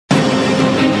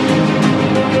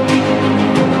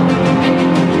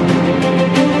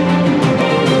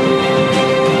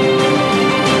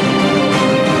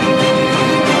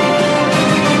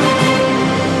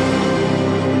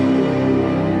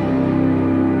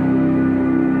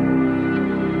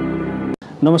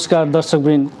नमस्कार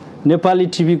दर्शकवृन्द, नेपाली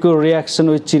टिभीको reaction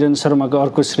with Chiran शर्माको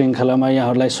अर्को श्रृङ्खलामा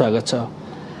यहाँहरूलाई स्वागत छ।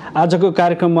 आजको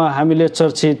कार्यक्रममा हामीले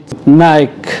चर्चित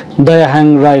नायक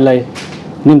दयाहाङ राईलाई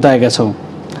निम्ताएका छौँ।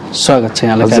 स्वागत छ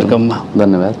यहाँलाई कार्यक्रममा।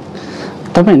 धन्यवाद।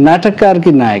 तपाईँ नाटककार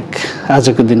कि नायक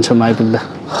आजको दिनसम्म आइपुग्दा?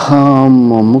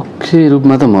 मुख्य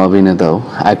रूपमा त म अभिनेता हो,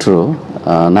 एक्टर हो।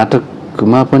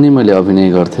 नाटकमा पनि मैले अभिनय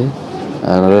गर्थेँ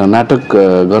र नाटक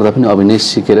गर्दा पनि अभिनय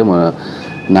सिकेर म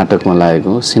नाटकमा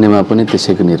लागेको। सिनेमा पनि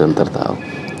त्यसैको निरन्तरता हो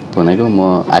भनेको।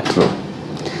 म एक्टर हो।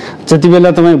 जति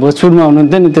बेला तपाईँ भोजपुरमा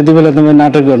हुनुहुन्थ्यो नि त्यति बेला तपाईँ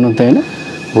नाटक गर्नुहुन्थ्यो होइन?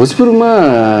 भोजपुरमा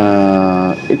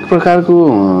एक प्रकारको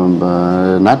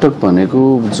नाटक भनेको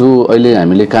जो अहिले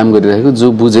हामीले काम गरिरहेको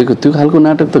जो बुझेको त्यो खालको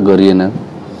नाटक त गरिएन।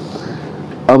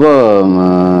 अब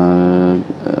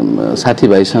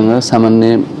साथीभाइसँग सामान्य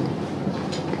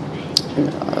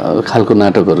खालको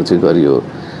नाटकहरू चाहिँ गरियो।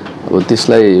 अब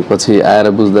त्यसलाई पछि आएर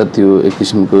बुझ्दा त्यो एक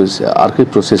किसिमको अर्कै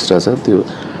प्रोसेस रहेछ। त्यो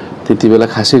त्यति बेला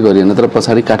खासै गरिएन। तर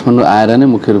पछाडि काठमाडौँ आएर नै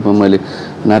मुख्य रूपमा मैले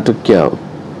नाटक क्या हो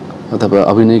अथवा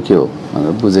अभिनय के हो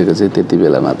भनेर बुझेको चाहिँ त्यति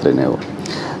बेला मात्रै नै हो।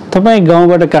 तपाईँ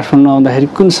गाउँबाट काठमाडौँ आउँदाखेरि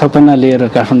कुन सपना लिएर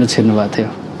काठमाडौँ छिर्नु भएको थियो?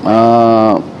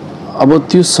 अब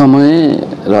त्यो समय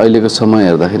र अहिलेको समय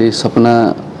हेर्दाखेरि सपना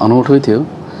अनौठै थियो।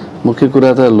 मुख्य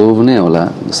कुरा त लोभ नै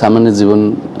होला। सामान्य जीवन,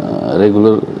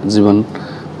 रेगुलर जीवन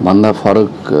भन्दा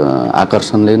फरक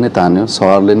आकर्षणले नै तान्यो,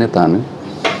 सहरले नै तान्यो।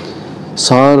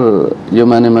 सहर यो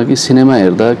मानेमा कि सिनेमा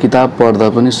हेर्दा, किताब पढ्दा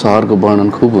पनि सहरको वर्णन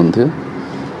खुब हुन्थ्यो।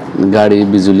 गाडी,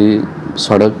 बिजुली,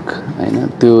 सडक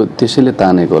हैन, त्यो त्यसैले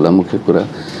तानेको होला। मुख्य कुरा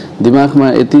दिमागमा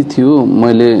यति थियो,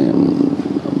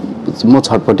 म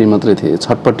छटपट्टि मात्रै थिएँ,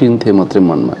 छटपट्टिन्थेँ मात्रै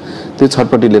मनमा। त्यो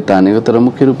छटपट्टिले तानेको। तर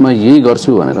मुख्य रूपमा यही गर्छु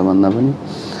भनेर भन्दा पनि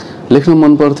लेख्न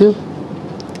मन पर्थ्यो।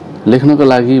 लेख्नको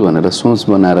लागि भनेर सोच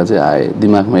बनाएर चाहिँ आए।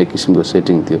 दिमागमा एक किसिमको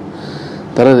सेटिङ थियो।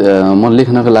 तर म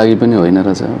लेख्नको लागि पनि होइन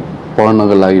रहेछ,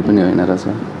 पढ्नको लागि पनि होइन रहेछ।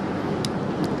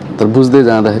 तर बुझ्दै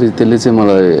जाँदाखेरि त्यसले चाहिँ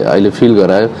मलाई अहिले फिल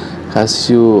गरायो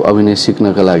खास यो अभिनय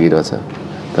सिक्नका लागि रहेछ।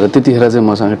 तर त्यतिखेर चाहिँ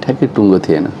मसँग ठ्याक्कै टुङ्गो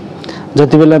थिएन।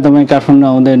 जति बेला तपाईँ काठमाडौँ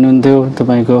आउँदै हुनुहुन्थ्यो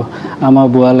तपाईँको आमा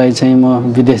बुवालाई चाहिँ म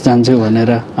विदेश जान्छु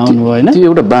भनेर आउनुभयो होइन? त्यो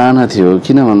एउटा बाहना थियो।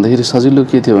 किन भन्दाखेरि सजिलो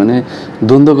के थियो भने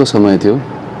द्वन्द्वको समय थियो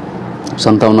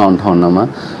 57-58मा।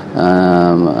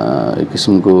 एक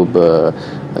किसिमको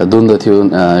द्वन्द्व थियो।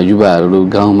 युवाहरू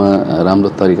गाउँमा राम्रो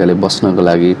तरिकाले बस्नको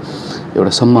लागि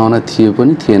एउटा सम्भावना थियो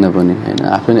पनि थिएन पनि हैन।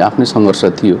 आफ्नै सङ्घर्ष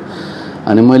थियो।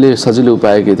 अनि मैले सजिलो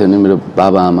उपाय के थियो भने मेरो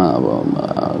बाबाआमा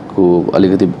को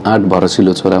अलिकति 8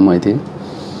 भरसिलो छोरा मै थिएँ।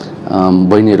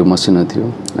 बहिनीहरू मसिनो थियो।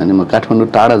 अनि म काठमाडौँ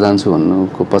टाढा जान्छु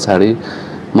भन्नुको पछाडि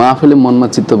म आफूले मनमा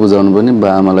चित्त बुझाउनु पनि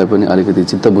बाबाआमालाई पनि अलिकति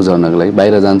चित्त बुझाउनको लागि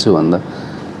बाहिर जान्छु भन्दा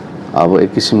अब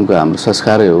एक किसिमको हाम्रो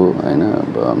संस्कारै हो हैन।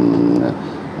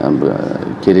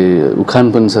 के अरे उखान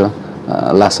पनि छ,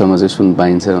 लासमा चाहिँ सुन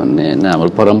पाइन्छ भन्ने हैन।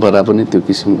 हाम्रो परम्परा पनि त्यो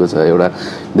किसिमको छ। एउटा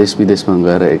देश विदेशमा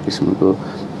गएर एक किसिमको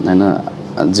हैन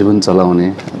जीवन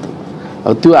चलाउने।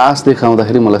 अब त्यो आश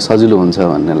देखाउँदाखेरि मलाई सजिलो हुन्छ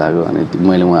भन्ने लाग्यो। अनि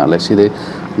मैले उहाँहरूलाई सिधै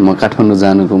म काठमाडौँ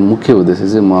जानुको मुख्य उद्देश्य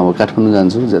चाहिँ म अब काठमाडौँ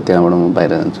जान्छु, त्यहाँबाट म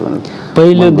बाहिर जान्छु भनेर।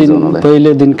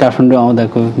 पहिलो दिन काठमाडौँ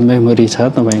आउँदाको मेमोरी छ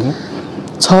तपाईँको?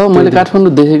 छ। मैले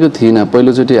काठमाडौँ देखेको थिइनँ।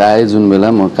 पहिलोचोटि आएँ जुन बेला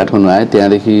म काठमाडौँ आएँ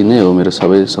त्यहाँदेखि नै हो मेरो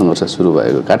सबै सङ्घर्ष सुरु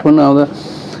भएको। काठमाडौँ आउँदा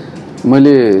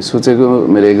मैले सोचेको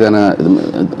मेरो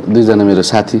दुईजना मेरो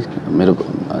साथी, मेरो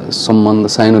सम्बन्ध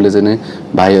साइनोले चाहिँ नै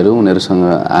भाइहरू, उनीहरूसँग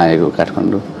आएको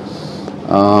काठमाडौँ।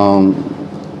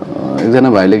 एकजना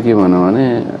भाइले के भन्यो भने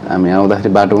हामी आउँदाखेरि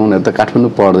बाटोमा उनीहरू त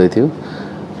काठमाडौँ पढ्दै थियो।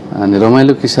 अनि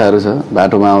रमाइलो किस्साहरू छ।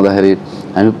 बाटोमा आउँदाखेरि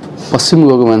हामी पश्चिम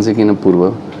गएको मान्छे किन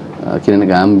पूर्व,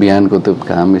 किनभने बिहानको त्यो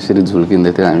घाम यसरी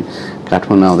झुल्किँदै थियो। हामी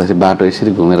काठमाडौँ आउँदाखेरि बाटो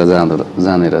यसरी घुमेर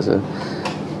जाने रहेछ।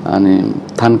 अनि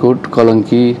थानकोट,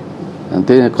 कलङ्की,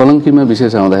 त्यही कलङ्कीमा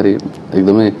विशेष आउँदाखेरि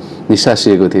एकदमै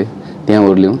निसासिएको थिएँ। त्यहाँ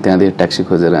ओर्ल्यौँ, त्यहाँदेखि ट्याक्सी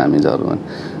खोजेर हामी झर्यौँ।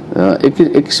 एक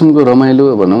किसिमको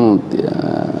रमाइलो भनौँ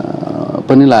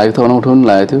पनि लागेको थियो, अनौठो पनि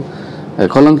लागेको थियो।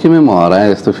 कलङ्कीमै म हराएँ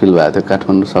जस्तो फिल भएको थियो।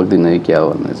 काठमाडौँ सक्दिनँ है क्या हो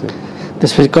भन्ने चाहिँ।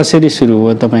 त्यसपछि कसरी सुरु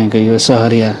भयो तपाईँको यो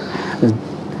सहरिया?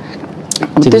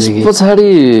 त्यस पछाडि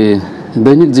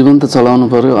दैनिक जीवन त चलाउनु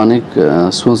पर्यो। अनेक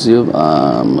सोचियो,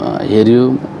 हेऱ्यो।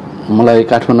 मलाई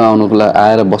काठमाडौँ आउनुको लागि,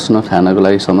 आएर बस्न खानको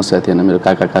लागि समस्या थिएन। मेरो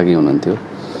काका काकी हुनुहुन्थ्यो,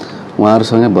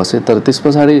 उहाँहरूसँगै बसेँ। तर त्यस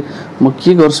पछाडि म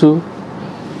के गर्छु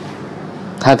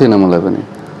थाहा थिएन मलाई पनि।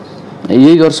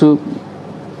 यही गर्छु,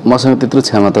 मसँग त्यत्रो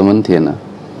क्षमता पनि थिएन।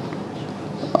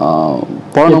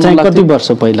 कति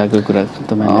वर्ष पहिलाको कुरा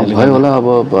तपाईँ भयो होला। अब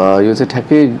यो चाहिँ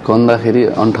ठ्याक्कै गन्दाखेरि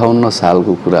 58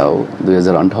 सालको कुरा हो।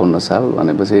 2058 साल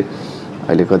भनेपछि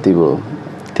अहिले कति भयो?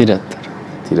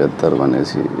 73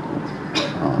 भनेपछि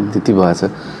त्यति भएछ।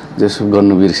 जसो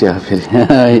गर्नु बिर्स्या फेरि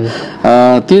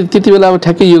त्यति बेला अब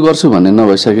ठ्याक्कै यो गर्छु भन्ने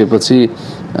नभइसकेपछि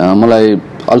मलाई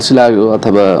अल्छी लाग्यो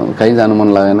अथवा कहीँ जानु मन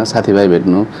लागेन, साथीभाइ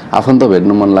भेट्नु, आफन्त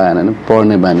भेट्नु मन लागेन भने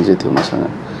पढ्ने बानी चाहिँ थियो मसँग।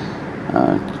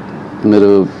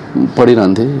 मेरो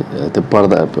पढिरहन्थेँ, त्यो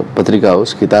पढ्दा पत्रिका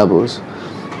होस् किताब होस्,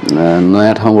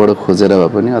 नयाँ ठाउँबाट खोजेर भए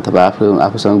पनि अथवा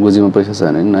आफूसँग गोजीमा पैसा छ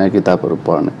भने नयाँ किताबहरू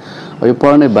पढ्ने। यो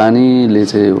पढ्ने बानीले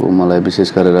चाहिँ मलाई विशेष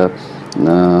गरेर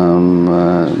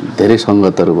धेरै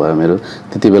सङ्गतहरू भयो मेरो।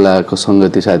 त्यति बेलाको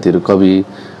सङ्गती साथीहरू कवि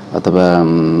अथवा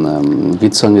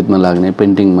गीत सङ्गीतमा लाग्ने,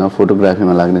 पेन्टिङमा,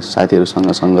 फोटोग्राफीमा लाग्ने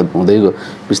साथीहरूसँग सङ्गत हुँदै गयो,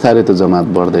 बिस्तारै त्यो जमात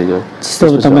बढ्दै गयो। जस्तो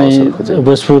तपाईँ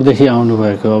भोजपुरदेखि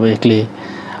आउनुभएको, अब एक्लै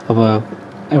अब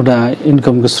एउटा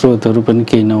इन्कमको स्रोतहरू पनि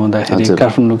केही नहुँदाखेरि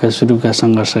काठमाडौँका सुरुका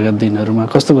सङ्घर्षका दिनहरूमा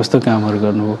कस्तो कस्तो कामहरू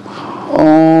गर्नुभयो?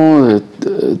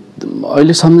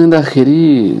 अहिले सम्झिँदाखेरि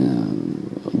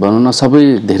भनौँ न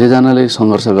सबै धेरैजनाले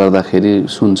सङ्घर्ष गर्दाखेरि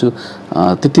सुन्छु,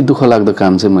 त्यति दुःख लाग्दो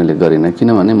काम चाहिँ मैले गरिनँ।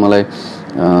 किनभने मलाई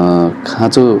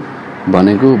खाँचो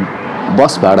भनेको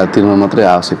बस भाडा तिर्न मात्रै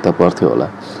आवश्यकता पर्थ्यो होला,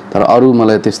 तर अरू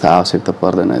मलाई त्यस्तो आवश्यकता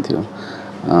पर्दैन थियो।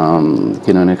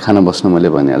 किनभने खाना बस्न मैले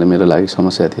भनिहालेँ मेरो लागि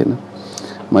समस्या थिएन।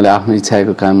 मैले आफ्नो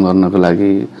इच्छाको काम गर्नको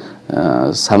लागि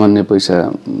सामान्य पैसा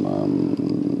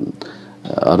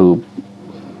अरू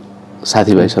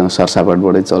साथीभाइसँग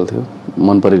सरसापाटबाटै चल्थ्यो।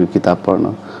 मन परेको किताब पढ्न,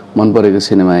 मन परेको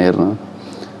सिनेमा हेर्न,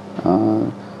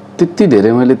 त्यति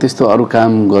धेरै मैले त्यस्तो अरू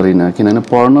काम गरिनँ। किनभने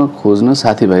पढ्न, खोज्न,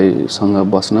 साथीभाइसँग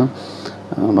बस्न,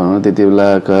 भनौँ न त्यति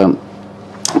बेलाका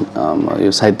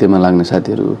यो साहित्यमा लाग्ने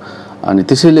साथीहरू, अनि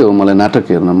त्यसैले हो मलाई नाटक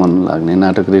हेर्न मन लाग्ने।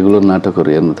 नाटक रेगुलर नाटकहरू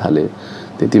हेर्न थालेँ।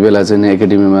 त्यति बेला चाहिँ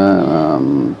एकाडेमीमा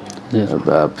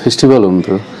फेस्टिभल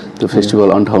हुन्थ्यो। त्यो फेस्टिभल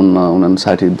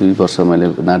 58-59 2 वर्ष मैले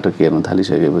नाटक हेर्न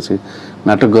थालिसकेपछि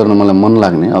नाटक गर्न मलाई मन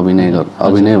लाग्ने,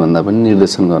 अभिनय भन्दा पनि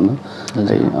निर्देशन गर्न,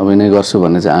 है अभिनय गर्छु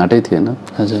भन्ने चाहिँ आँटै थिएन।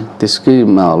 त्यसकै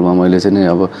माहौलमा मैले चाहिँ नि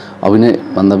अब अभिनय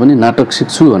भन्दा पनि नाटक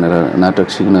सिक्छु भनेर नाटक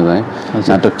सिक्न गएँ।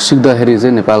 नाटक सिक्दाखेरि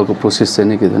चाहिँ नेपालको प्रोसेस चाहिँ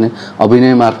नि के थियो भने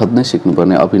अभिनय मार्फत नै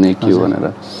सिक्नुपर्ने, अभिनय के हो भनेर।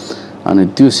 अनि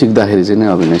त्यो सिक्दाखेरि चाहिँ नि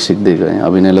अभिनय सिक्दै गएँ,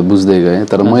 अभिनयलाई बुझ्दै गएँ।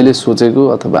 तर मैले सोचेको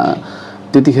अथवा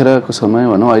त्यतिखेरको समय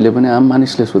भनौँ अहिले पनि आम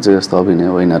मानिसले सोचे जस्तो अभिनय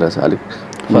होइन रहेछ, अलिक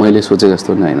मैले सोचे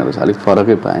जस्तो नै होइन रहेछ, अलिक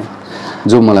फरकै पाएँ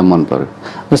जो मलाई मन पर्यो।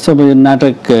 जस्तो अब यो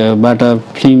नाटकबाट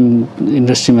फिल्म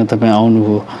इन्डस्ट्रीमा तपाईँ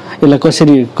आउनुभयो, यसलाई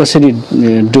कसरी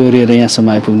डोरेर यहाँसम्म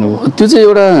आइपुग्नुभयो? त्यो चाहिँ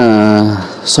एउटा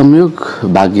संयोग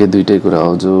भाग्य दुइटै कुरा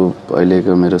हो। जो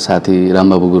अहिलेको मेरो साथी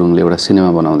रामबाबु गुरुङले एउटा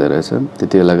सिनेमा बनाउँदै रहेछ,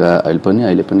 त्यति बेलाका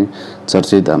अहिले पनि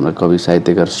चर्चित हाम्रो कवि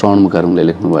साहित्यकार श्रवण मुकारुङले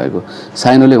लेख्नु भएको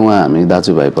साइनोले, उहाँ हामी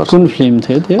दाजुभाइ पर्छ। कुन फिल्म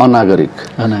थियो त्यो? अनागरिक।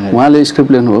 उहाँले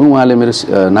स्क्रिप्ट लेख्नुभयो, उहाँले मेरो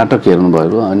नाटक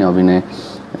हेर्नुभएको अनि अभिनय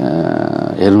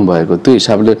हेर्नुभएको। त्यो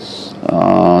हिसाबले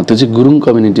त्यो चाहिँ गुरुङ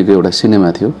कम्युनिटीको एउटा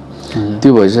सिनेमा थियो।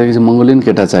 त्यो भइसकेपछि मङ्गोलियन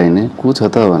केटा चाहिने को छ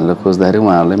त भनेर खोज्दाखेरि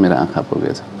उहाँहरूले मेरो आँखा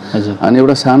पुगेछ। अनि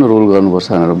एउटा सानो रोल गर्नुपर्छ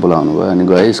भनेर बोलाउनु भयो। अनि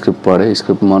गएँ, स्क्रिप्ट पढेँ,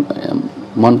 स्क्रिप्ट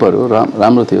मन पर्यो,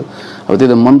 राम्रो थियो। अब त्यो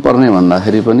त मन पर्ने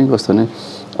भन्दाखेरि पनि कस्तो नि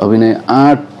अभिनय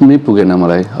आँट नै पुगेन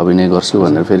मलाई, अभिनय गर्छु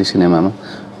भनेर फेरि सिनेमामा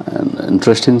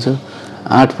इन्ट्रेस्टिङ छ,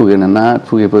 आँट पुगेन। नाँट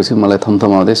पुगेपछि मलाई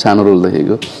थमथमाउँदै सानो रोल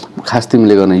देखेको, खास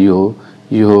तिमीले गर्ने यो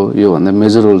भन्दा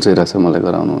मेजर रोल चाहिँ रहेछ मलाई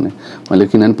गराउनु हुने। मैले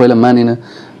किनभने पहिला मानिनँ,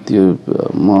 त्यो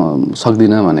म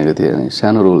सक्दिनँ भनेको थिएँ। अनि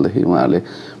सानो रोलदेखि उहाँहरूले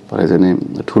पढाइ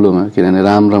चाहिँ ठुलोमा, किनभने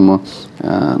राम र म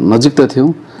नजिक त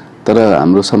थियौँ तर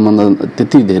हाम्रो सम्बन्ध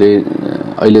त्यति धेरै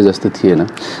अहिले जस्तो थिएन।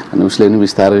 अनि उसले नि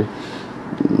बिस्तारै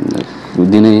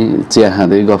दिनै चिया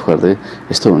खाँदै गफ गर्दै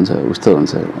यस्तो हुन्छ उस्तो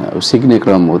हुन्छ, अब सिक्ने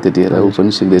क्रम हो। त्यतिखेर ऊ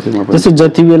पनि सिक्दै थियो, म पनि। जस्तो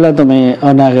जति बेला तपाईँ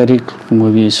अनागरिक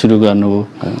मुभी सुरु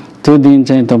गर्नुभयो त्यो दिन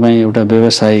चाहिँ तपाईँ एउटा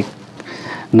व्यावसायिक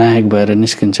नायक भएर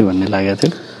निस्किन्छु भन्ने लागेको थियो?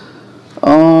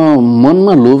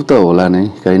 मनमा लोभ त होला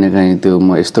नै, कहीँ न कहीँ त्यो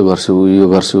म यस्तो गर्छु यो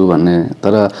गर्छु भन्ने,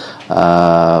 तर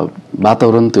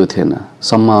वातावरण त्यो थिएन,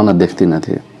 सम्भावना देख्दिनँ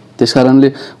थिएँ। त्यस कारणले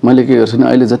मैले के गर्छु भने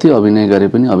अहिले जति अभिनय गरे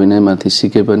पनि, अभिनयमाथि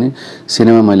सिके पनि,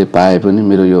 सिनेमा मैले पाए पनि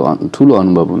मेरो यो ठुलो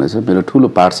अनुभव हुनेछ, मेरो ठुलो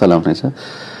पाठशाला हुनेछ।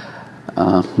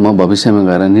 म भविष्यमा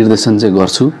गएर निर्देशन चाहिँ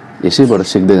गर्छु, यसैबाट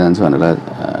सिक्दै जान्छु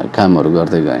भनेर कामहरू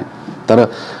गर्दै गएँ। तर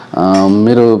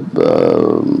मेरो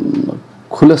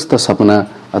खुलस्त सपना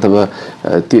अथवा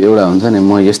त्यो एउटा हुन्छ नि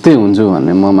म यस्तै हुन्छु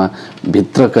भन्ने ममा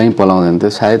भित्र कहीँ पलाउँदैन थियो,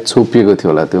 सायद छोपिएको थियो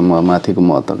होला त्यो म माथिको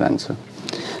महत्त्वाकांक्षा।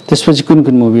 त्यसपछि कुन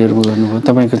मुभीहरूमा गर्नुभयो?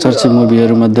 तपाईँको चर्चित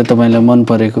मुभीहरूमध्ये तपाईँलाई मन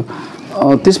परेको?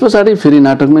 त्यस पछाडि फेरि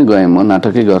नाटकमै गएँ, म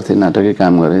नाटकै गर्थेँ, नाटकै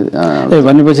काम गरेँ।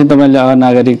 भनेपछि तपाईँले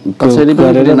अनागरिक कसरी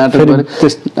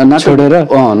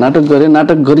नाटक गरेँ,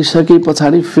 नाटक गरिसके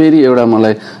पछाडि फेरि एउटा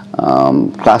मलाई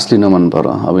क्लास लिन मन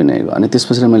पर्यो अभिनयको। अनि त्यस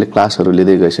पछाडि मैले क्लासहरू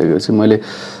लिँदै गइसकेपछि मैले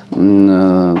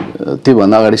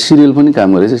त्योभन्दा अगाडि सिरियल पनि काम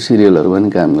गरेँ, सिरियलहरू पनि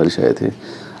काम गरिसकेको थिएँ।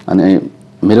 अनि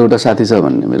मेरो एउटा साथी छ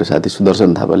भन्ने मेरो साथी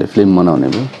सुदर्शन थापाले फिल्म बनाउने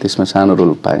भयो त्यसमा सानो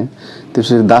रोल पाएँ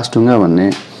त्यसपछि दासढुङ्गा भन्ने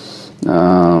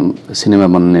सिनेमा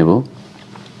बन्ने भयो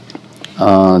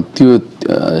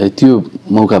त्यो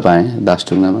मौका पाएँ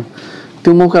दासढुङ्गामा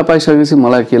त्यो मौका पाइसकेपछि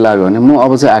मलाई के लाग्यो भने म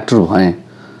अब चाहिँ एक्टर भएँ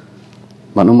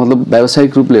भनौँ मतलब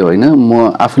व्यावसायिक रूपले होइन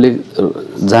म आफूले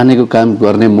जानेको काम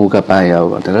गर्ने मौका पाएँ अब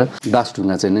भनेर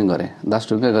दासढुङ्गा चाहिँ नै गरेँ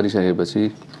दासढुङ्गा गरिसकेपछि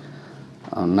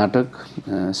नाटक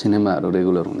सिनेमाहरू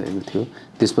रेगुलर हुँदै थियो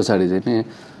त्यस पछाडि चाहिँ नि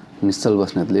निश्चल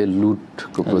बस्नेतले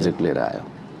लुटको प्रोजेक्ट लिएर आयो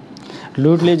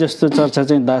लुटले जस्तो चर्चा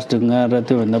चाहिँ दासढुङ्गा र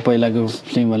त्योभन्दा पहिलाको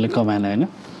फिल्महरूले कमाएन होइन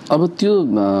अब त्यो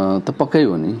त पक्कै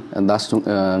हो नि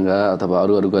दासढुङ्गा अथवा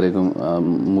अरू गरेको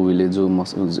मुभीले जो म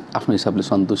आफ्नो हिसाबले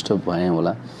सन्तुष्ट भएँ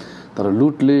होला तर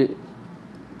लुटले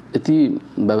यति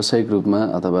व्यावसायिक रूपमा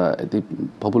अथवा यति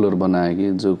पपुलर बनायो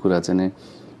कि जो कुरा चाहिँ नि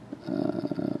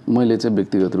मैले चाहिँ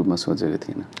व्यक्तिगत रूपमा सोचेको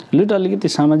थिइनँ लुट अलिकति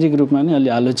सामाजिक रूपमा नि अलि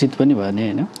आलोचित पनि भयो नि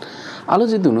होइन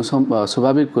आलोचित हुनु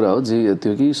स्वाभाविक कुरा हो जे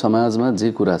त्यो कि समाजमा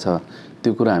जे कुरा छ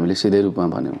त्यो कुरा हामीले सिधै रूपमा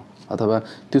भन्यौँ अथवा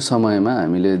त्यो समयमा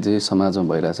हामीले जे समाजमा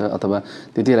भइरहेछ अथवा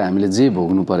त्यतिखेर हामीले जे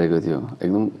भोग्नु परेको थियो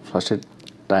एकदम फ्रस्ट्रेट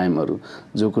टाइमहरू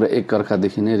जो कुरा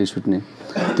एकअर्कादेखि नै रिस उठ्ने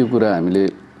त्यो कुरा हामीले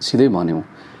सिधै भन्यौँ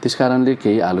त्यस कारणले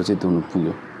केही आलोचित हुनु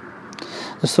पुग्यो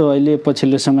जस्तो अहिले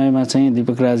पछिल्लो समयमा चाहिँ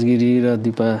दीपक राजगिरी र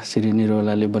दिपा श्री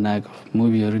निरौलाले बनाएको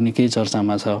मुभीहरू निकै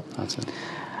चर्चामा छ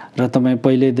र तपाईँ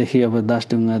पहिल्यैदेखि अब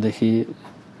दासढुङ्गादेखि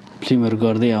फिल्महरू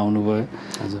गर्दै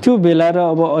आउनुभयो त्यो बेला र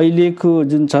अब अहिलेको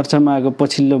जुन चर्चामा आएको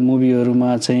पछिल्लो मुभीहरूमा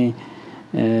चाहिँ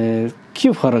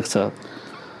के फरक छ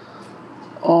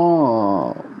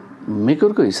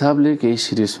मेकरको हिसाबले केही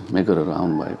सिरियस मेकरहरू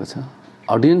आउनुभएको छ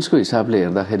अडियन्सको हिसाबले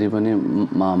हेर्दाखेरि पनि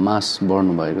मास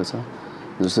बढ्नु भएको छ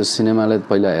जस्तो सिनेमालाई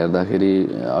पहिला हेर्दाखेरि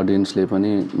अडियन्सले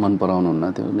पनि मन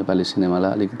पराउनुहुन्न थियो नेपाली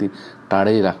सिनेमालाई अलिकति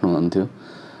टाढै राख्नुहुन्थ्यो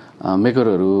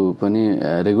मेकरहरू पनि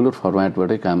रेगुलर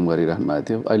फर्मेटबाटै काम गरिराख्नु भएको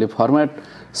थियो अहिले फर्मेट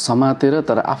समातेर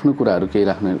तर आफ्नो कुराहरू केही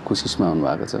राख्ने कोसिसमा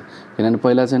हुनुभएको छ किनभने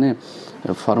पहिला चाहिँ नि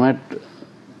फर्मेट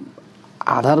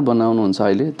आधार बनाउनुहुन्छ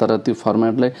अहिले तर त्यो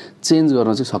फर्मेटलाई चेन्ज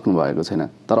गर्न चाहिँ सक्नु भएको छैन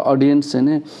तर अडियन्स चाहिँ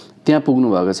नि त्यहाँ पुग्नु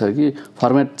भएको छ कि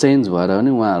फर्मेट चेन्ज भएर पनि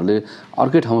उहाँहरूले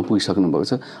अर्कै ठाउँमा पुगिसक्नु भएको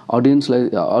छ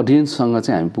अडियन्ससँग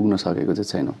चाहिँ हामी पुग्न सकेको चाहिँ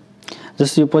छैनौँ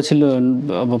जस्तो यो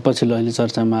पछिल्लो अहिले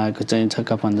चर्चामा आएको चाहिँ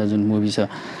छक्का पन्जा जुन मुभी छ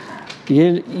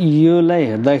योलाई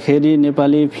हेर्दाखेरि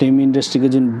नेपाली फिल्म इन्डस्ट्रीको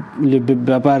जुन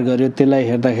व्यापार गर्यो त्यसलाई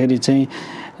हेर्दाखेरि चाहिँ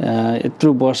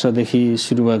यत्रो वर्षदेखि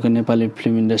सुरु भएको नेपाली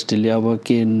फिल्म इन्डस्ट्रीले अब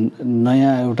के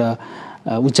नयाँ एउटा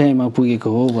उचाइमा पुगेको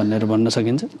हो भनेर भन्न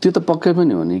सकिन्छ त्यो त पक्कै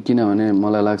पनि हो नि किनभने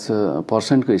मलाई लाग्छ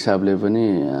पर्सेन्टको हिसाबले पनि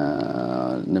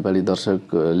नेपाली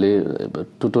दर्शकले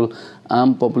टोटल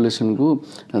आम पपुलेसनको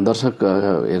दर्शक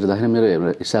हेर्दाखेरि मेरो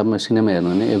हिसाबमा सिनेमा हेर्नु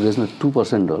भने एभरेजमा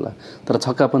 2% होला तर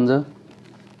छक्का पन्जा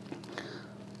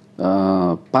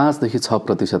 5 देखि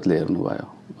 6% हेर्नुभयो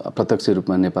प्रत्यक्ष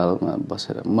रूपमा नेपालमा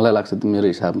बसेर मलाई लाग्छ मेरो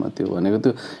हिसाबमा त्यो भनेको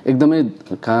त्यो एकदमै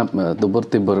दोब्बर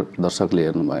तेब्बर दर्शकले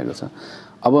हेर्नुभएको छ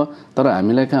अब तर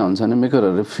हामीलाई कहाँ हुन्छ भने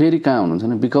मेकरहरूले फेरि कहाँ हुनुहुन्छ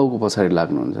भने बिकाउको पछाडि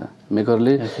लाग्नुहुन्छ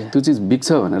मेकरले त्यो चिज बिक्छ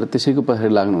भनेर त्यसैको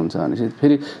पछाडि लाग्नुहुन्छ भनेपछि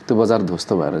फेरि त्यो बजार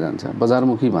ध्वस्त भएर जान्छ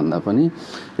बजारमुखी भन्दा पनि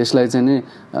यसलाई चाहिँ नि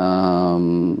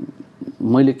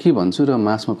मैले के भन्छु र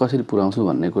मासमा कसरी पुर्याउँछु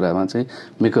भन्ने कुरामा चाहिँ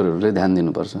मेकरहरूले ध्यान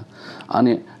दिनुपर्छ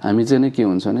अनि हामी चाहिँ नि के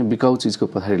हुन्छ भने बिकाउ चिजको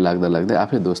पछाडि लाग्दै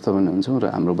आफै ध्वस्त पनि हुन्छौँ र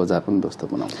हाम्रो बजार पनि ध्वस्त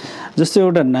बनाउँछौँ जस्तो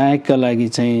एउटा नायकका लागि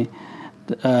चाहिँ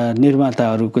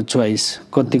निर्माताहरूको चोइस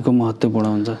कतिको महत्त्वपूर्ण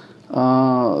हुन्छ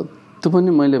त्यो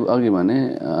पनि मैले अघि भने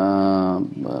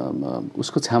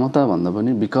उसको क्षमता भन्दा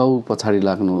पनि बिकाउ पछाडि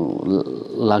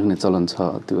लाग्ने चलन छ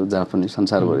त्यो जहाँ पनि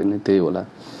संसारभरि नै त्यही होला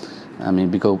हामी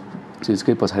बिकाउ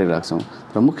चिजकै पछाडि राख्छौँ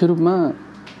र मुख्य रूपमा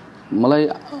मलाई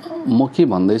म के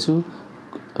भन्दैछु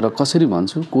र कसरी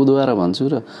भन्छु कोद्वारा भन्छु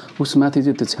र उसमाथि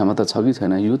चाहिँ त्यो क्षमता छ कि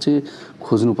छैन यो चाहिँ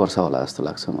खोज्नुपर्छ होला जस्तो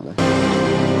लाग्छ मलाई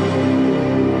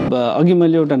अघि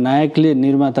मैले एउटा नायकले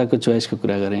निर्माताको चोइसको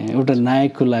कुरा गरेँ एउटा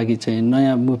नायकको लागि चाहिँ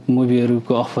नयाँ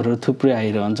मुभीहरूको अफरहरू थुप्रै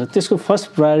आइरहन्छ त्यसको फर्स्ट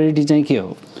प्रायोरिटी चाहिँ के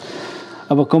हो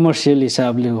अब कमर्सियल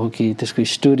हिसाबले हो कि त्यसको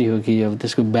स्टोरी हो कि अब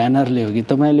त्यसको ब्यानरले हो कि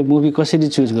तपाईँले मुभी कसरी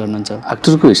चुज गर्नुहुन्छ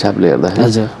एक्टरको हिसाबले हेर्दाखेरि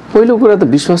हजुर पहिलो कुरा त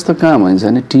विश्वास त कहाँ भन्छ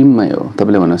भने टिममै हो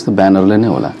तपाईँले भने जस्तो ब्यानरले नै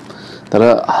होला तर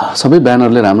सबै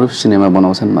ब्यानरले राम्रो सिनेमा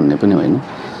बनाउँछन् भन्ने पनि होइन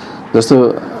जस्तो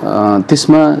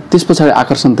त्यस पछाडि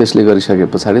आकर्षण त्यसले गरिसके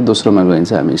पछाडि दोस्रोमा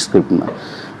गइन्छ हामी स्क्रिप्टमा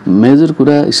मेजर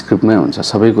कुरा स्क्रिप्टमै हुन्छ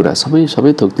सबै कुरा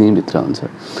सबै थोक त्यहीँभित्र हुन्छ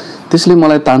त्यसले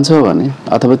मलाई तान्छ भने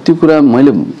अथवा त्यो कुरा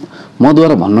मैले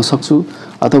मद्वारा भन्न सक्छु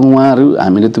अथवा उहाँहरू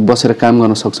हामीले त्यो बसेर काम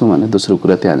गर्न सक्छौँ भने दोस्रो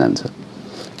कुरा त्यहाँ जान्छ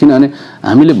किनभने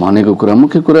हामीले भनेको कुरा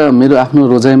मुख्य कुरा मेरो आफ्नो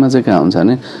रोजाइमा चाहिँ कहाँ हुन्छ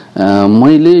भने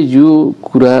मैले यो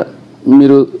कुरा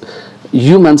मेरो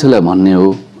यो मान्छेलाई भन्ने हो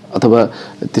अथवा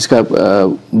त्यसका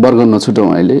वर्ग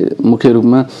नछुटाउँ अहिले मुख्य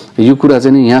रूपमा यो कुरा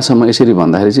चाहिँ नि यहाँसम्म यसरी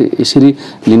भन्दाखेरि चाहिँ यसरी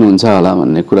लिनुहुन्छ होला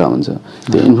भन्ने कुरा हुन्छ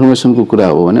त्यो इन्फर्मेसनको कुरा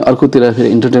हो भने अर्कोतिर फेरि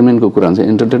इन्टरटेनमेन्टको कुरा हुन्छ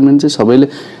इन्टरटेनमेन्ट चाहिँ सबैले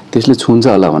त्यसले छुन्छ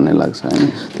होला भन्ने लाग्छ हैन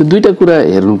त्यो दुईटा कुरा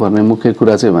हेर्नुपर्ने मुख्य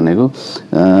कुरा चाहिँ भनेको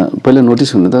पहिला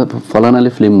नोटिस हुनु त फलानाले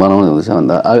फिल्म बनाउँदै हुँदैछ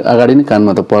भन्दा अगाडि नै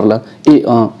कानमा त पर्ला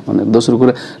भनेर दोस्रो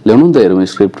कुरा ल्याउनु नि त हेरौँ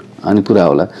स्क्रिप्ट अनि कुरा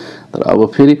होला तर अब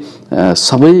फेरि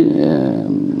सबै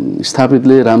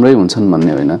स्थापितले राम्रै हुन्छन्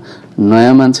भन्ने होइन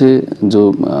नयाँ मान्छे जो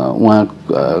उहाँ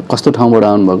कस्तो ठाउँबाट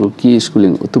आउनुभएको के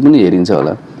स्कुलिङ त्यो पनि हेरिन्छ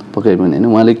होला पक्कै पनि होइन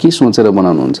उहाँले के सोचेर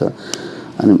बनाउनुहुन्छ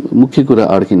अनि मुख्य कुरा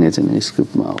अड्किने चाहिँ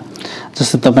स्क्रिप्टमा हो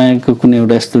जस्तो तपाईँको कुनै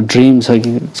एउटा यस्तो ड्रिम छ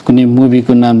कि कुनै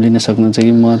मुभीको नाम लिन सक्नुहुन्छ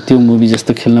कि म त्यो मुभी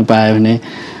जस्तो खेल्न पाएँ भने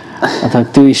अथवा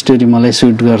त्यो स्टोरी मलाई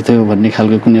सुट गर्थ्यो भन्ने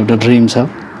खालको कुनै एउटा ड्रिम छ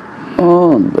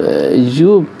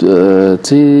यो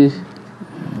चाहिँ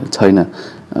छैन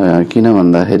किन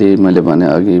भन्दाखेरि मैले भने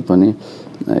अघि पनि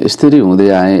यसरी हुँदै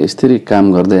आएँ यसरी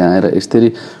काम गर्दै आएँ र यसरी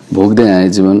भोग्दै आएँ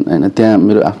जीवन हैन त्यहाँ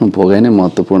मेरो आफ्नो भोगाइ नै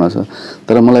महत्त्वपूर्ण छ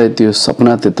तर मलाई त्यो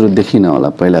सपना त्यत्रो देखिन होला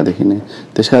पहिलादेखि नै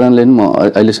त्यसकारणले नि म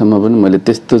अहिलेसम्म पनि मैले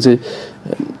त्यस्तो चाहिँ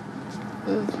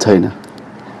छैन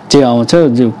चाहिँ आउँछ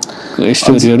जो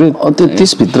स्टोरीहरू त्यो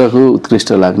त्यसभित्रको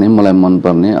उत्कृष्ट लाग्ने मलाई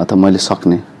मनपर्ने अथवा मैले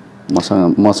सक्ने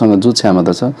मसँग जो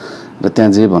क्षमता छ र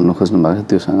त्यहाँ जे भन्नु खोज्नु भएको छ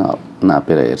त्योसँग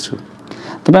नापेर हेर्छु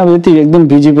तपाईँ अब यति एकदम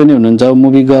बिजी पनि हुनुहुन्छ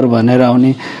मुभी गर भनेर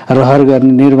आउने रहर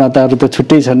गर्ने निर्माताहरू त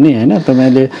छुट्टै छन् नि होइन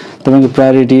तपाईँको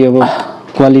प्रायोरिटी अब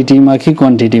क्वालिटीमा कि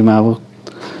क्वान्टिटीमा अब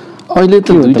अहिले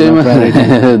त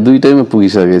दुईटैमा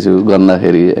पुगिसकेछु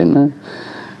गर्दाखेरि होइन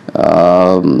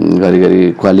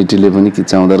घरिघरि क्वालिटीले पनि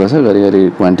खिचाउँदो रहेछ घरिघरि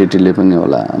क्वान्टिटीले पनि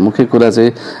होला मुख्य कुरा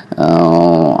चाहिँ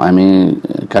हामी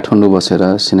काठमाडौँ बसेर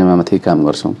सिनेमामाथि काम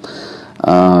गर्छौँ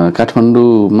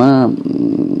काठमाडौँमा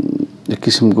एक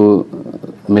किसिमको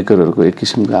मेकरहरूको एक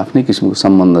किसिमको आफ्नै किसिमको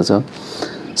सम्बन्ध छ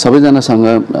सबैजनासँग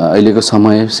अहिलेको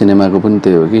समय सिनेमाको पनि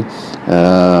त्यही हो कि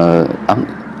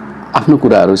आफ्नो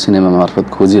कुराहरू सिनेमा मार्फत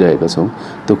खोजिरहेका छौँ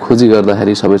त्यो खोजी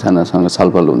गर्दाखेरि सबैजनासँग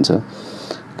छलफल हुन्छ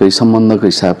कोही सम्बन्धको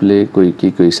हिसाबले कोही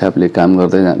केको हिसाबले काम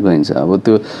गर्दै गइन्छ अब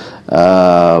त्यो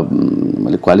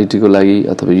मैले क्वालिटीको लागि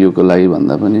अथवा योको लागि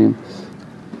भन्दा पनि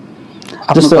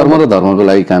आफ्नो कर्म र धर्मको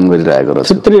लागि काम गरिरहेको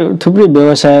रहेछ थुप्रै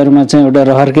व्यवसायहरूमा चाहिँ एउटा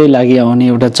रहरकै लागि आउने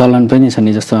एउटा चलन पनि छ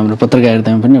नि जस्तो हाम्रो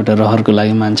पत्रकारितामा पनि एउटा रहरको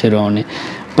लागि मान्छेहरू आउने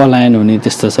पलायन हुने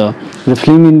त्यस्तो छ र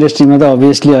फिल्म इन्डस्ट्रीमा त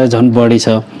अभियसली अझ झन् बढी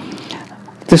छ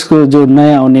त्यसको जो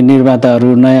नयाँ आउने निर्माताहरू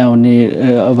नयाँ आउने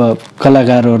अब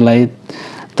कलाकारहरूलाई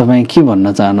तपाईँ के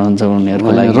भन्न चाहनुहुन्छ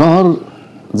उनीहरूको लागि रहर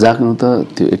जाग्नु त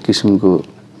त्यो एक किसिमको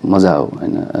मजा हो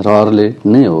होइन रहरले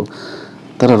नै हो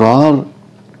तर रहर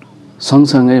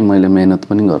सँगसँगै मैले मेहनत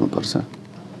पनि गर्नुपर्छ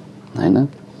होइन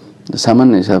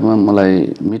सामान्य हिसाबमा मलाई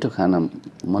मिठो खाना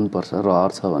मनपर्छ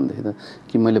रहर छ भनेदेखि त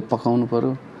कि मैले पकाउनु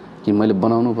पर्यो कि मैले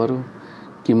बनाउनु पर्यो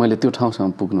कि मैले त्यो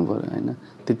ठाउँसम्म पुग्नु पर्यो होइन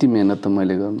त्यति मेहनत त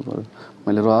मैले गर्नु पर्यो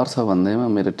मैले रहर छ भन्दैमा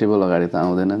मेरो टेबल अगाडि त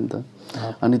आउँदैन नि त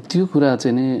अनि त्यो कुरा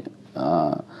चाहिँ नि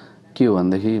के हो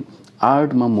भनेदेखि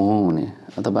आर्टमा मोह हुने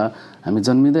अथवा हामी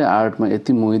जन्मिँदै आर्टमा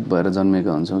यति मोहित भएर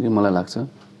जन्मेका हुन्छौँ कि मलाई लाग्छ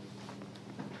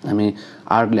हामी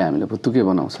आर्टले हामीलाई पुतुके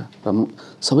बनाउँछ र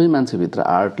सबै मान्छेभित्र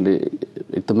आर्टले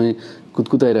एकदमै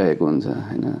कुदकुदाइरहेको हुन्छ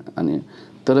होइन अनि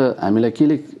तर हामीलाई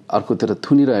केले अर्कोतिर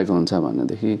थुनिरहेको हुन्छ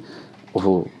भनेदेखि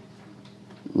ओहो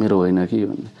मेरो होइन कि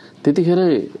भन्ने त्यतिखेरै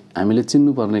हामीले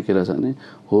चिन्नुपर्ने के रहेछ भने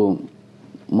हो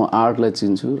म आर्टलाई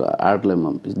चिन्छु र आर्टलाई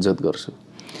म इज्जत गर्छु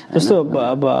जस्तो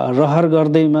अब रहर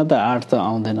गर्दैमा त आर्ट त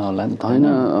आउँदैन होला नि त होइन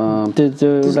त्यो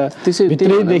एउटा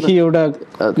भित्रैदेखि एउटा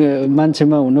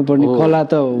मान्छेमा हुनुपर्ने कला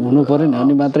त हुनु पर्यो नि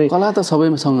अनि मात्रै कला त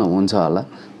सबैसँग हुन्छ होला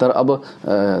तर अब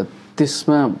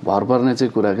त्यसमा भर पर्ने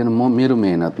चाहिँ कुरा किन म मेरो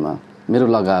मेहनतमा मेरो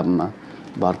लगावमा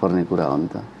भर पर्ने कुरा हो नि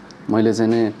त मैले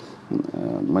चाहिँ नि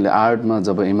मैले आर्टमा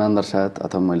जब इमान्दार साथ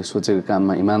अथवा मैले सोचेको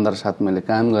काममा इमान्दार साथ मैले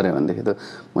काम गरेँ भनेदेखि त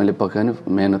मैले पक्कै नै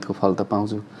मेहनतको फल त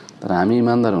पाउँछु तर हामी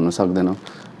इमान्दार हुन सक्दैनौँ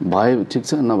भए ठिक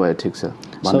छ नभए ठिक छ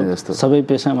भन्ने जस्तो सबै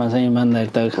पेसामा चाहिँ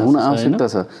इमान्दारिता हुन आवश्यकता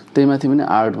छ त्यही माथि पनि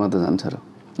आर्टमा त जान्छ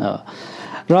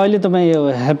र अहिले तपाईँ यो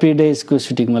ह्याप्पी डेजको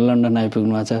सुटिङमा लन्डन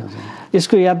आइपुग्नु भएको छ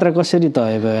यसको यात्रा कसरी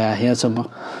तय भयो यहाँसम्म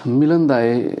मिलन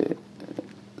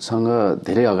दाईसँग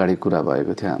धेरै अगाडि कुरा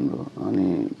भएको थियो हाम्रो अनि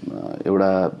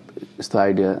एउटा यस्तो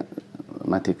आइडिया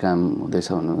माथि काम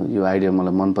हुँदैछ भन्नु यो आइडिया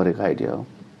मलाई मन परेको आइडिया हो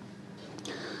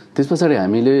त्यस पछाडि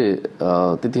हामीले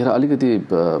त्यतिखेर अलिकति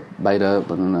बाहिर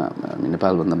भनौँ न हामी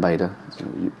नेपालभन्दा बाहिर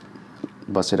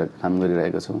बसेर काम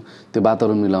गरिरहेका छौँ त्यो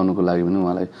वातावरण मिलाउनुको लागि पनि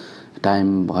उहाँलाई टाइम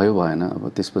भयो भएन अब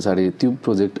त्यस पछाडि त्यो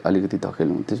प्रोजेक्ट अलिकति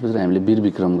धकेल्यौँ त्यस पछाडि हामीले वीर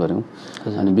विक्रम गऱ्यौँ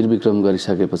अनि वीर विक्रम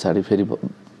गरिसके पछाडि फेरि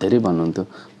धेरै भन्नुहुन्थ्यो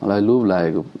मलाई लोभ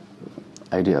लागेको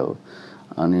आइडिया हो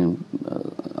अनि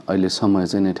अहिले समय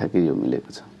चाहिँ नै ठ्याक्कै यो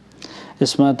मिलेको छ।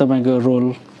 यसमा तपाईँको रोल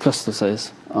कस्तो छ?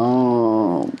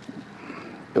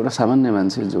 एउटा सामान्य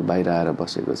मान्छे जो बाहिर आएर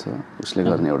बसेको छ उसले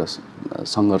गर्ने एउटा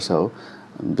सङ्घर्ष हो।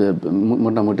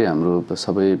 मोटामोटी हाम्रो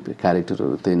सबै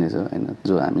क्यारेक्टरहरू त्यही नै छ होइन,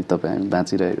 जो हामी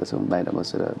बाँचिरहेका छौँ बाहिर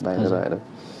बसेर बाहिर रहेर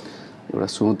एउटा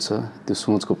सोच छ, त्यो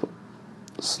सोचको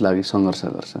लागि सङ्घर्ष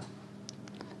गर्छ।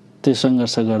 त्यो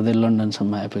सङ्घर्ष गर्दै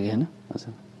लन्डनसम्म आइपुग्यो होइन?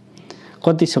 हजुर।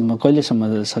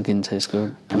 कहिलेसम्म सकिन्छ यसको?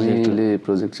 हामीले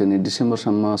प्रोजेक्ट चाहिँ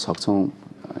डिसेम्बरसम्म सक्छौँ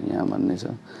यहाँ भन्ने छ।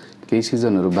 केही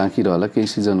सिजनहरू बाँकी रहला, केही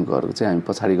सिजनकोहरू चाहिँ हामी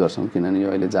पछाडि गर्छौँ किनभने यो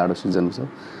अहिले जाडो सिजन छ।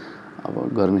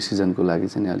 अब गर्मी सिजनको लागि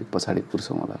चाहिँ अलिक पछाडि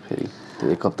कुर्छौँ होला, फेरि त्यो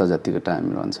 1 हप्ता जतिको टाइम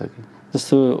रहन्छ कि।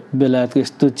 जस्तो बेलायतको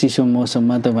यस्तो चिसो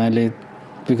मौसममा तपाईँले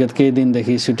विगत केही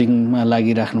दिनदेखि सुटिङमा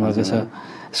लागिराख्नु भएको छ,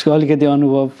 यसको अलिकति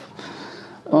अनुभव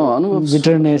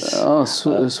बिटरनेस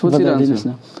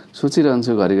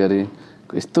सोचिरहन्छु घरिघरि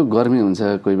यस्तो गर्मी हुन्छ,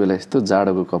 कोही बेला यस्तो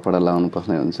जाडोको कपडा लाउनु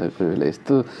पर्ने हुन्छ, कोही बेला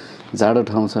यस्तो जाडो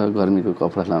ठाउँ छ गर्मीको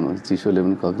कपडा लाउनु, चिसोले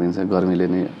पनि कक्रिन्छ, गर्मीले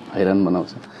नै हैरान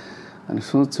बनाउँछ। अनि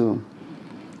सोच्छु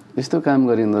यस्तो काम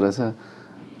गरिँदो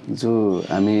रहेछ जो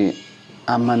हामी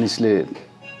आम मानिसले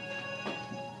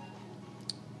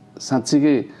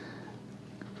साँच्चीकै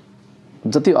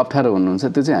जति अप्ठ्यारो हुनुहुन्छ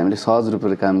त्यो चाहिँ हामीले सहज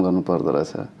रूपले काम गर्नु पर्दो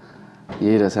रहेछ।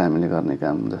 यही रहेछ हामीले गर्ने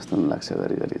काम जस्तो लाग्छ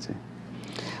घरिघरि चाहिँ।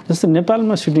 जस्तो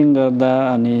नेपालमा सुटिङ गर्दा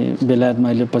अनि बेलायतमा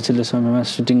अहिले पछिल्लो समयमा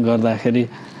सुटिङ गर्दाखेरि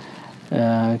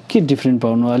के डिफ्रेन्ट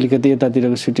पाउनु? अलिकति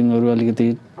यतातिरको सुटिङहरू अलिकति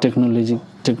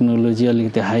टेक्नोलोजी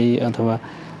अलिकति हाई अथवा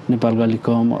नेपालको अलिक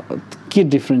कम, के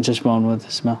डिफ्रेन्सेस पाउनुभयो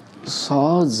त्यसमा?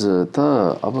 सहज त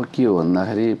अब के हो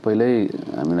भन्दाखेरि पहिल्यै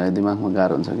हामीलाई दिमागमा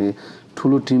गाह्रो हुन्छ कि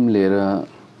ठुलो टिम लिएर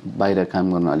बाहिर काम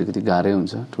गर्न अलिकति गाह्रै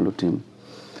हुन्छ, ठुलो टिम।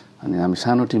 अनि हामी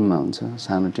सानो टिममा हुन्छ,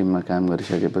 सानो टिममा काम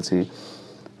गरिसकेपछि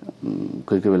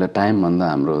कोही कोही बेला टाइमभन्दा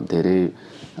हाम्रो धेरै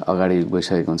अगाडि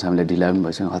गइसकेको हुन्छ, हामीलाई ढिला पनि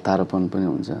भइसक्यो, हतारोपन पनि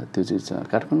हुन्छ। त्यो चिज छ।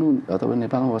 काठमाडौँ अथवा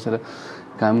नेपालमा बसेर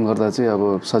काम गर्दा चाहिँ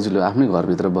अब सजिलो, आफ्नै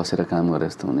घरभित्र बसेर काम गरे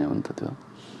जस्तो हुने हो नि त। त्यो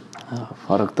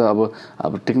फरक त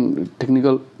अब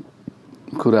टेक्निकल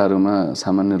कुराहरूमा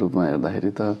सामान्य रूपमा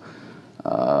हेर्दाखेरि त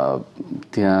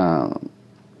त्यहाँ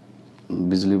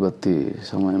बिजुली बत्ती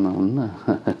समयमा हुन्न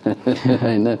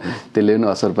होइन, त्यसले पनि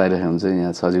असर पाइरहेको हुन्छ।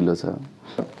 यहाँ सजिलो छ।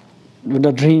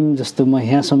 एउटा ड्रिम जस्तो म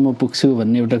यहाँसम्म पुग्छु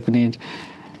भन्ने एउटा कुनै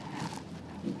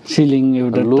फिलिङ,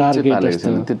 एउटा टार्गेट जस्तो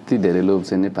त्यति धेरै लोभ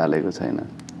चाहिँ नै पालेको छैन।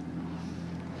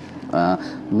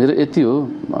 मेरो यति हो,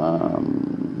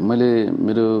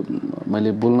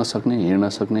 मैले बोल्न सक्ने, हिँड्न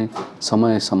सक्ने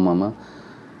समयसम्ममा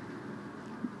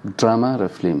ड्रामा र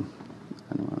फिल्म,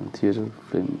 थिएटर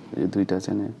फिल्म, यो दुईवटा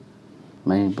चाहिँ नै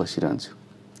मै बसिरहन्छु,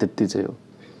 त्यति चाहिँ हो।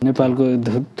 नेपालको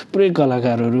थुप्रै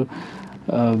कलाकारहरू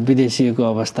विदेशीको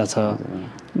अवस्था छ,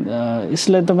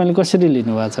 यसलाई तपाईँले कसरी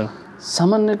लिनुभएको छ?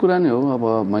 सामान्य कुरा नै हो।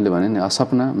 अब मैले भने नि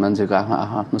सपना, मान्छेको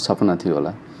आफ्नो सपना थियो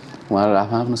होला, उहाँहरू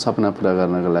आफ्नो सपना पुरा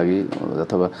गर्नको लागि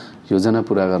अथवा योजना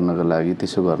पुरा गर्नको लागि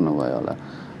त्यसो गर्नुभयो होला।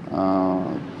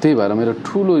 त्यही भएर मेरो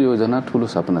ठुलो योजना, ठुलो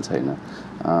सपना छैन।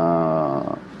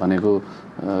 भनेको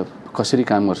कसरी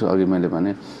काम गर्छु, अघि मैले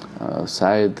भने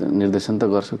सायद निर्देशन त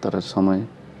गर्छु तर समय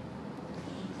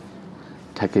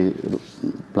ठ्याक्कै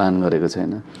प्लान गरेको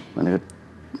छैन, भनेको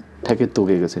ठ्याक्कै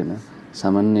तोकेको छैन,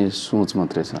 सामान्य सोच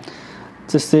मात्रै छ।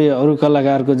 जस्तै अरू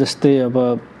कलाकारको जस्तै अब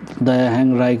दयाहाङ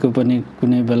राईको पनि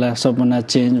कुनै बेला सपना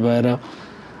चेन्ज भएर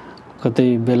कतै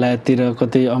बेलायततिर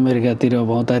कतै अमेरिकातिर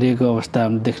भौतारिएको अवस्था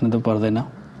हामी देख्न त पर्दैन।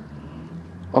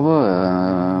 अब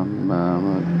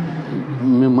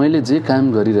मैले जे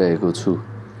काम गरिरहेको छु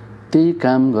त्यही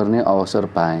काम गर्ने अवसर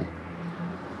पाएँ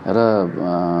र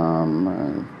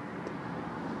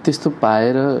त्यस्तो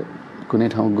पाएर कुनै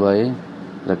ठाउँ गएँ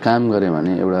र काम गरेँ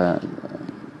भने एउटा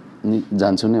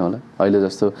जान्छु नै होला। अहिले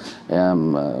जस्तो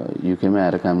युकेमा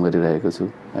आएर काम गरिरहेको छु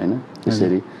होइन,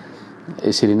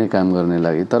 यसरी नै काम गर्ने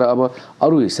लागि। तर अब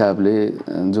अरू हिसाबले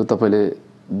जो तपाईँले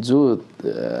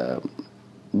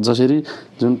जसरी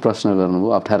जुन प्रश्न गर्नुभयो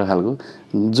अप्ठ्यारो खालको,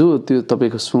 जो त्यो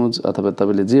तपाईँको सोच अथवा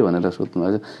तपाईँले जे भनेर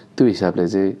सोध्नुभएको छ त्यो हिसाबले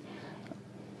चाहिँ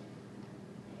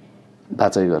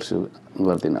बाचाइ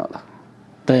गर्दिनँ होला।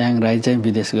 दयाहाङ राई चाहिँ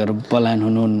विदेश गएर पलायन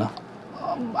हुनुहुन्न?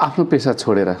 आफ्नो पेसा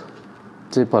छोडेर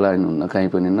चाहिँ पलायन हुन्न कहीँ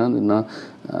पनि, न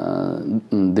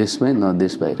देशमै न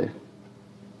देश बाहिर।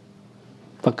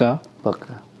 पक्का?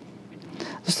 पक्का।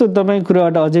 जस्तो तपाईँ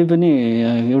कुराबाट अझै पनि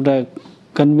एउटा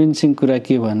कन्भिन्सिङ कुरा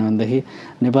के भन्नु भनेदेखि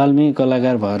नेपालमै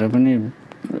कलाकार भएर पनि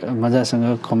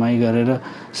मजासँग कमाइ गरेर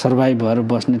सर्भाइभ भएर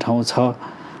बस्ने ठाउँ छ,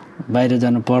 बाहिर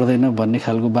जानु पर्दैन भन्ने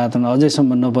खालको वातावरण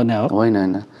अझैसम्म नबन्या हो?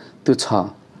 होइन, त्यो छ।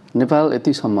 नेपाल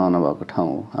यति सम्भावना भएको ठाउँ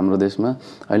हो हाम्रो देशमा।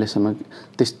 अहिलेसम्म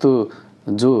त्यस्तो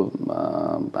जो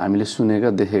हामीले सुनेका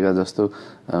देखेका जस्तो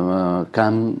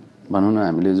काम भनौँ न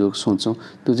हामीले जो सोच्छौँ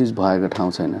त्यो चिज भएको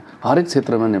ठाउँ छैन। हरेक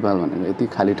क्षेत्रमा नेपाल भनेको यति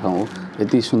खाली ठाउँ हो,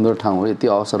 यति सुन्दर ठाउँ हो, यति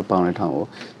अवसर पाउने ठाउँ हो,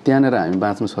 त्यहाँनिर हामी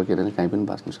बाँच्नु सकेर कहीँ पनि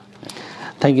बाँच्नु सक्दैन।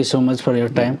 Thank you so much for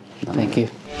your time. Thank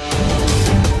you.